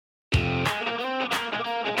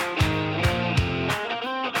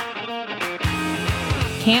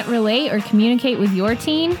Can't relate or communicate with your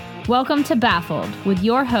teen? Welcome to Baffled with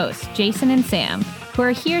your hosts, Jason and Sam, who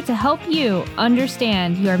are here to help you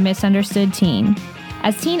understand your misunderstood teen.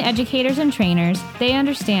 As teen educators and trainers, they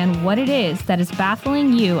understand what it is that is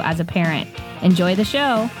baffling you as a parent. Enjoy the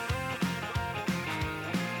show.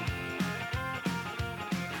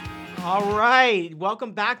 All right,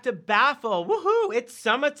 welcome back to Baffle. Woohoo! It's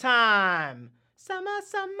summertime.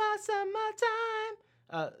 Summertime.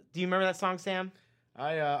 Do you remember that song, Sam?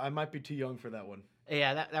 I might be too young for that one.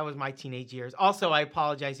 Yeah, that was my teenage years. Also, I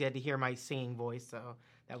apologize you had to hear my singing voice, so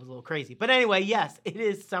that was a little crazy. But anyway, yes, it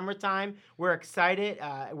is summertime. We're excited.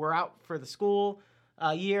 We're out for the school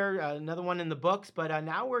year, another one in the books, but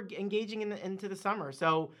now we're engaging into the summer.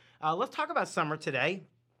 So let's talk about summer today.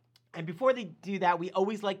 And before they do that, we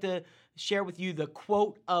always like to share with you the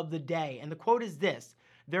quote of the day. And the quote is this: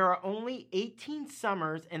 "There are only 18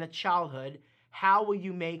 summers in a childhood. How will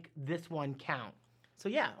you make this one count?" So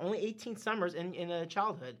yeah, only 18 summers in a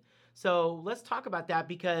childhood. So let's talk about that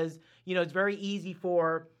because, you know, it's very easy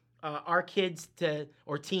for our kids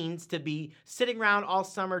or teens to be sitting around all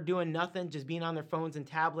summer doing nothing, just being on their phones and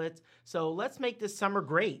tablets. So let's make this summer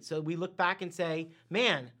great. So we look back and say,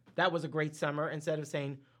 man, that was a great summer, instead of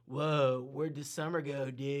saying, whoa, where'd the summer go,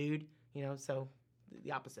 dude? You know, so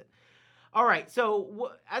the opposite. All right,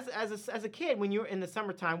 so as a kid, when you're in the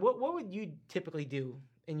summertime, what would you typically do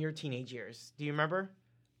in your teenage years? Do you remember?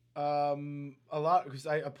 A lot, because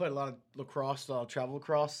I played a lot of lacrosse, travel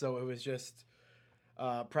lacrosse, so it was just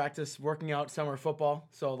practice, working out, summer football.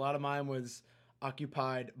 So a lot of mine was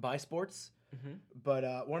occupied by sports. Mm-hmm.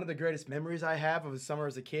 But one of the greatest memories I have of the summer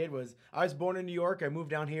as a kid was I was born in New York. I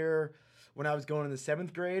moved down here when I was going in the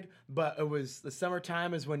 7th grade, but it was the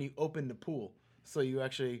summertime is when you opened the pool. So you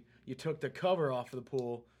took the cover off of the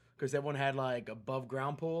pool because everyone had like above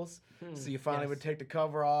ground pools. So you finally would take the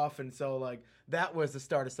cover off. And so like that was the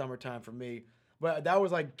start of summertime for me. But that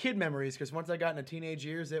was like kid memories because once I got into teenage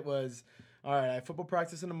years, it was, all right, I have football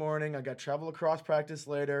practice in the morning. I got travel lacrosse practice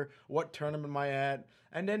later. What tournament am I at?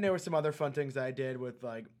 And then there were some other fun things that I did with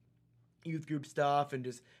like youth group stuff and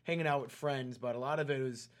just hanging out with friends. But a lot of it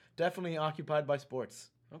was definitely occupied by sports.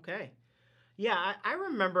 Okay. Yeah, I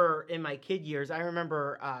remember in my kid years, I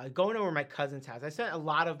remember going over my cousin's house. I spent a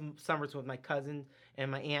lot of summers with my cousin,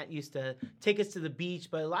 and my aunt used to take us to the beach.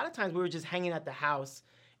 But a lot of times we were just hanging at the house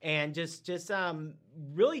and just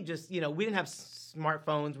really just, you know, we didn't have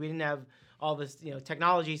smartphones. We didn't have all this, you know,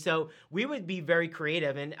 technology. So we would be very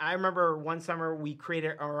creative. And I remember one summer we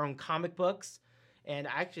created our own comic books. And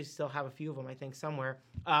I actually still have a few of them, I think, somewhere.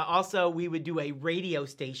 Also, we would do a radio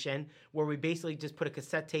station where we basically just put a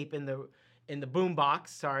cassette tape in the boom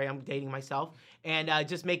box. Sorry, I'm dating myself. And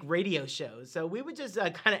just make radio shows. So we would just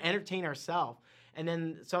kind of entertain ourselves. And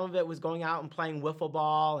then some of it was going out and playing wiffle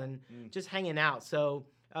ball and just hanging out. So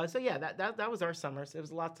yeah, that was our summers. It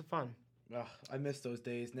was lots of fun. Ugh, I miss those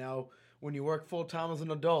days. Now, when you work full-time as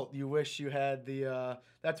an adult, you wish you had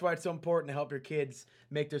that's why it's so important to help your kids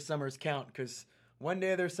make their summers count, because one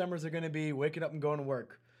day their summers are going to be waking up and going to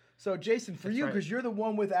work. So, Jason, for you, because you're the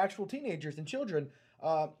one with actual teenagers and children,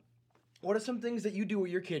 what are some things that you do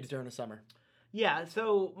with your kids during the summer? Yeah,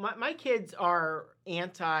 so my kids are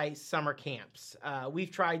anti-summer camps.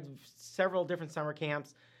 We've tried several different summer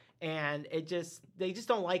camps, and they just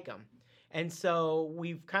don't like them. And so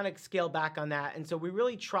we've kind of scaled back on that. And so we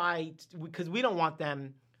really try, because we don't want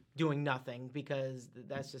them doing nothing, because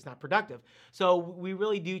that's just not productive. So we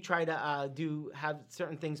really do try to have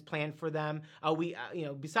certain things planned for them. We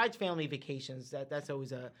besides family vacations, that's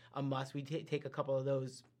always a must. We take a couple of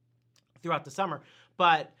those throughout the summer,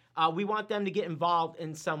 but we want them to get involved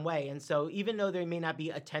in some way. And so even though they may not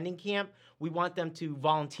be attending camp, we want them to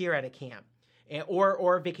volunteer at a camp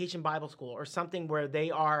or a vacation Bible school or something where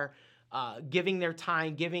they are giving their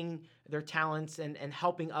time, giving their talents, and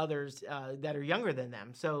helping others that are younger than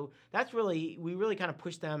them. So we really kind of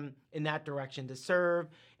push them in that direction to serve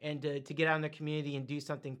and to get out in the community and do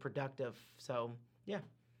something productive. So, yeah.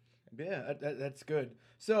 Yeah, that's good.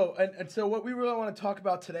 So, and so what we really want to talk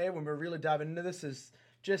about today when we're really diving into this is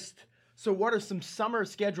just, so what are some summer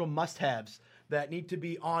schedule must-haves that need to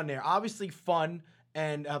be on there? Obviously fun,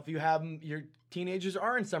 and if you have them, your teenagers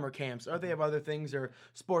are in summer camps, or they have other things or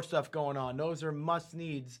sports stuff going on. Those are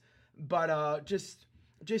must-needs. But just,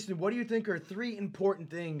 Jason, what do you think are 3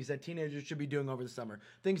 important things that teenagers should be doing over the summer?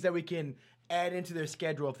 Things that we can add into their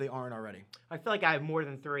schedule if they aren't already. I feel like I have more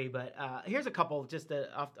than 3, but here's a couple just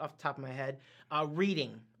off the top of my head.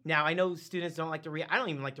 Reading. Now, I know students don't like to read. I don't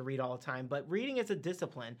even like to read all the time, but reading is a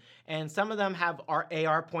discipline. And some of them have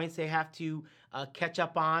AR points they have to catch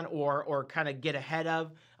up on or kind of get ahead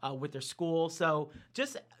of with their school. So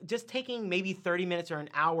just taking maybe 30 minutes or an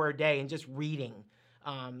hour a day and just reading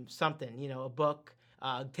something, a book,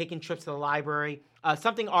 taking trips to the library.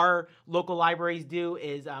 Something our local libraries do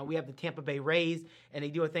is we have the Tampa Bay Rays, and they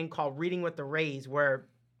do a thing called Reading with the Rays, where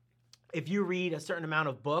if you read a certain amount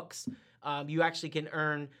of books, you actually can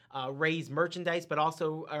earn Rays merchandise, but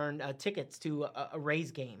also earn tickets to a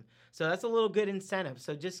Rays game. So that's a little good incentive.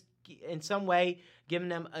 So just in some way, giving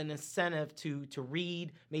them an incentive to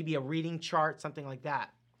read, maybe a reading chart, something like that.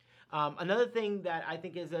 Another thing that I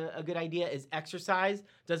think is a good idea is exercise.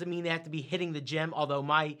 Doesn't mean they have to be hitting the gym, although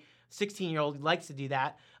my 16-year-old likes to do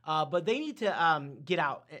that. But they need to get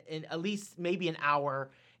out in at least maybe an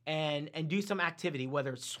hour and do some activity,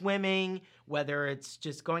 whether it's swimming, whether it's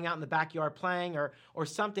just going out in the backyard playing or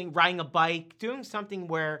something, riding a bike, doing something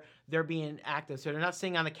where they're being active. So they're not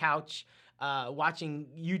sitting on the couch watching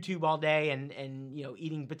YouTube all day and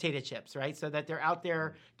eating potato chips, right? So that they're out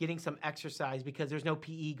there getting some exercise because there's no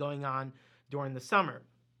PE going on during the summer.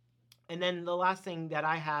 And then the last thing that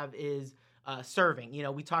I have is serving.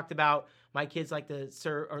 We talked about my kids like to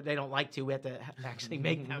serve, or they don't like to. We have to actually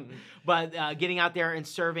make them. But getting out there and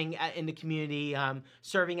serving in the community,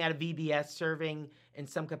 serving at a VBS, serving in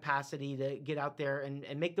some capacity to get out there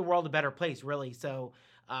and make the world a better place, really. So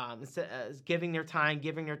giving their time,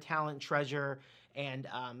 giving their talent, treasure, and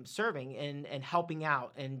serving and helping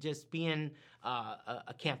out and just being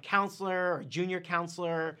a camp counselor or junior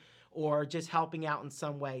counselor or just helping out in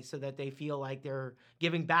some way so that they feel like they're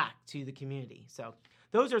giving back to the community. So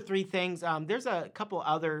those are three things. There's a couple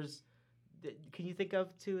others. Can you think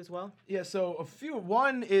of two as well? Yeah, so a few.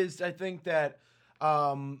 One is I think that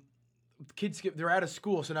kids they're out of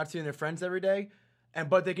school, so not seeing their friends every day,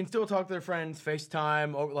 but they can still talk to their friends,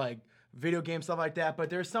 FaceTime, or like video games, stuff like that. But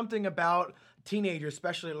there's something about teenagers,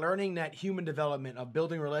 especially learning that human development of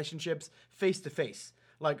building relationships face to face.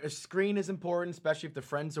 Like a screen is important, especially if the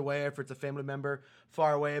friend's away, if it's a family member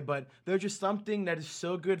far away. But there's just something that is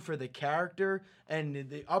so good for the character and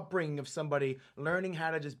the upbringing of somebody learning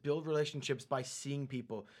how to just build relationships by seeing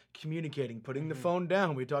people, communicating, putting the phone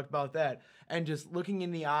down. We talked about that. And just looking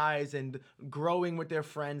in the eyes and growing with their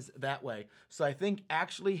friends that way. So I think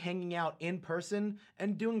actually hanging out in person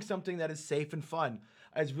and doing something that is safe and fun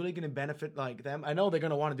is really going to benefit like them. I know they're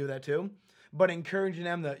going to want to do that too, but encouraging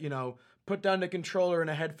them to, put down the controller and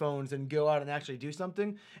the headphones and go out and actually do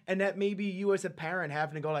something. And that maybe you as a parent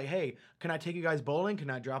having to go like, hey, can I take you guys bowling? Can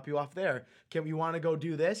I drop you off there? Can we want to go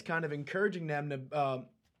do this? Kind of encouraging them to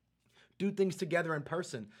do things together in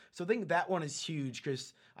person. So I think that one is huge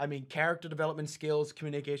because, character development skills,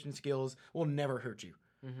 communication skills will never hurt you.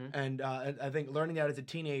 Mm-hmm. And I think learning that as a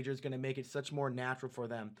teenager is going to make it such more natural for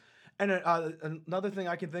them. And another thing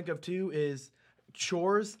I can think of too is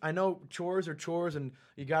chores. I know chores are chores and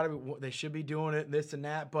they should be doing it, this and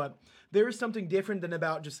that, but there is something different than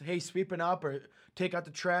about just, hey, sweeping up or take out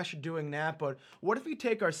the trash or doing that. But what if we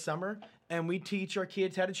take our summer and we teach our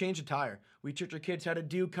kids how to change a tire? We teach our kids how to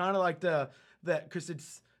do kind of like that, because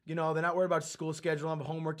it's, they're not worried about school schedule, have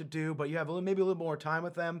homework to do, but you have maybe a little more time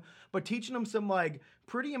with them. But teaching them some like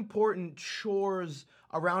pretty important chores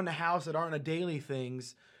around the house that aren't a daily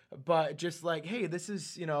things, but just like, hey, this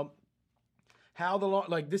is, how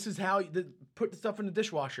this is how you put the stuff in the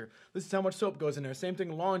dishwasher. This is how much soap goes in there. Same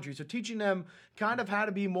thing, laundry. So teaching them kind of how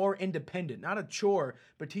to be more independent, not a chore,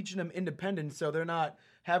 but teaching them independence so they're not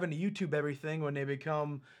having to YouTube everything when they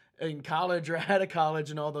become in college or out of college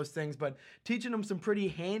and all those things. But teaching them some pretty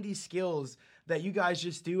handy skills that you guys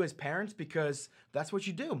just do as parents because that's what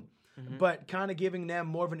you do. Mm-hmm. But kind of giving them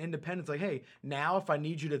more of an independence, like, hey, now if I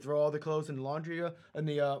need you to throw all the clothes in the laundry in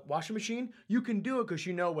the washing machine, you can do it because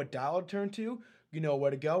you know what dial to turn to, you know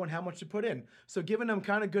where to go and how much to put in. So giving them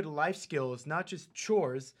kind of good life skills, not just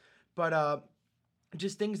chores, but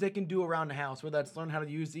just things they can do around the house, whether that's learn how to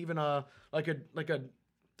use even a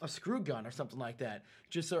screw gun or something like that.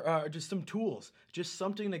 Just some tools, just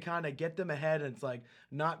something to kind of get them ahead. And it's like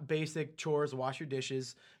not basic chores, wash your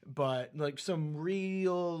dishes, but like some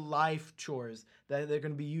real life chores that they're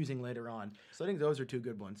going to be using later on. So I think those are two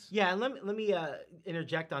good ones. Yeah, and let me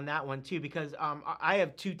interject on that one too, because I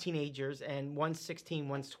have two teenagers and one's 16,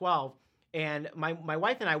 one's 12. And my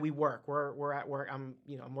wife and I, we work. We're at work. I'm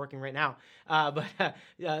working right now. But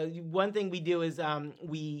one thing we do is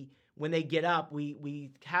when they get up, we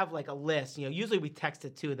have like a list. Usually we text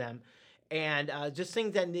it to them, and just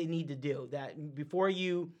things that they need to do. That before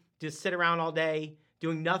you just sit around all day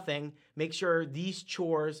doing nothing, make sure these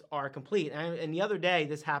chores are complete. And the other day,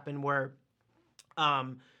 this happened where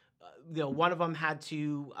One of them had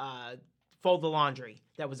to fold the laundry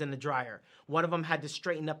that was in the dryer. One of them had to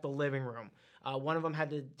straighten up the living room. One of them had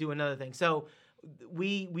to do another thing. So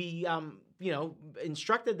we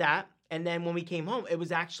instructed that, and then when we came home, it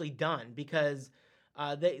was actually done because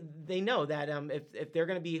they know that if they're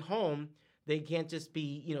going to be home, they can't just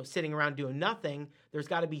be sitting around doing nothing. There's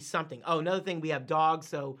got to be something. Oh, another thing, we have dogs,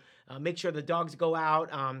 so make sure the dogs go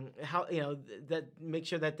out. Make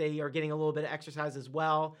sure that they are getting a little bit of exercise as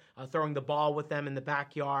well. Throwing the ball with them in the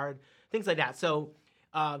backyard, things like that. So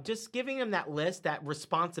just giving them that list, that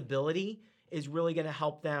responsibility, is really going to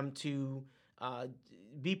help them to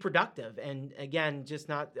be productive, and again, just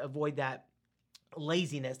not avoid that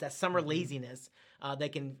laziness, that summer laziness they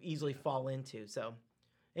can easily fall into. So,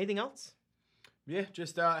 anything else? Yeah,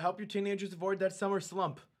 just help your teenagers avoid that summer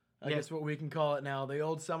slump. I guess what we can call it now. The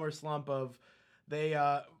old summer slump of they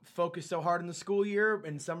focus so hard in the school year.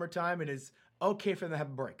 In summertime, it is okay for them to have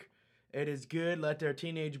a break. It is good. Let their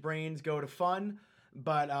teenage brains go to fun.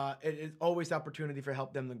 But it is always opportunity for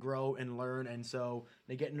help them to grow and learn. And so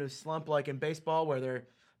they get into a slump like in baseball where they're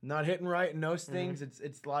not hitting right and those things.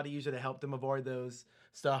 It's a lot easier to help them avoid those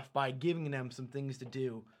stuff by giving them some things to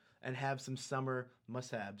do and have some summer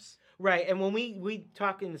must-haves. Right, and when we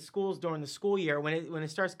talk in the schools during the school year, when it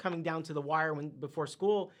starts coming down to the wire before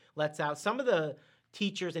school lets out, some of the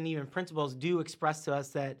teachers and even principals do express to us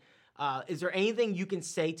that, is there anything you can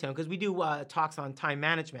say to them? Because we do talks on time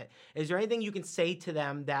management. Is there anything you can say to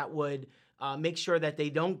them that would make sure that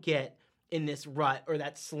they don't get in this rut or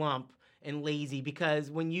that slump and lazy?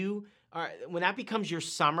 Because when that becomes your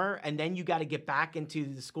summer and then you got to get back into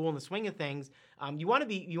the school and the swing of things, you want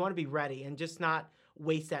to be ready and just not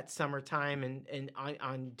waste that summertime and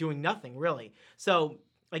on doing nothing really. So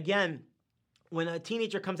again, when a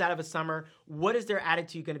teenager comes out of a summer, what is their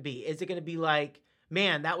attitude going to be? Is it going to be like,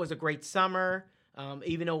 man, that was a great summer.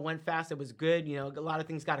 Even though it went fast, it was good. A lot of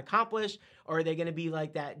things got accomplished. Or are they going to be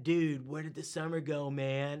like that, dude, where did the summer go,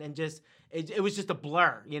 man? And just it was just a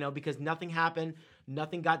blur, because nothing happened,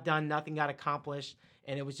 nothing got done, nothing got accomplished,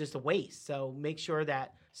 and it was just a waste. So make sure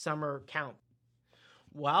that summer counts.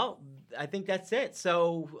 Well, I think that's it.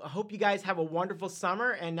 So I hope you guys have a wonderful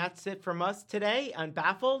summer, and that's it from us today on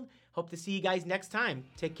Baffled. Hope to see you guys next time.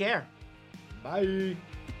 Take care. Bye.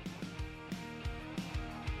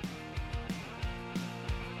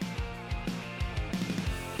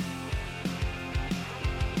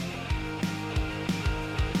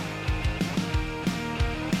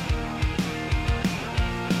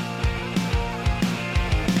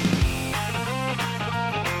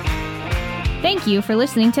 Thank you for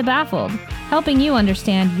listening to Baffled, helping you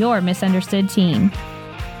understand your misunderstood teen.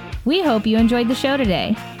 We hope you enjoyed the show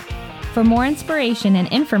today. For more inspiration and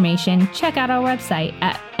information, check out our website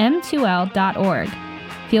at m2l.org.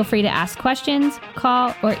 Feel free to ask questions,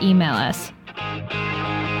 call, or email us.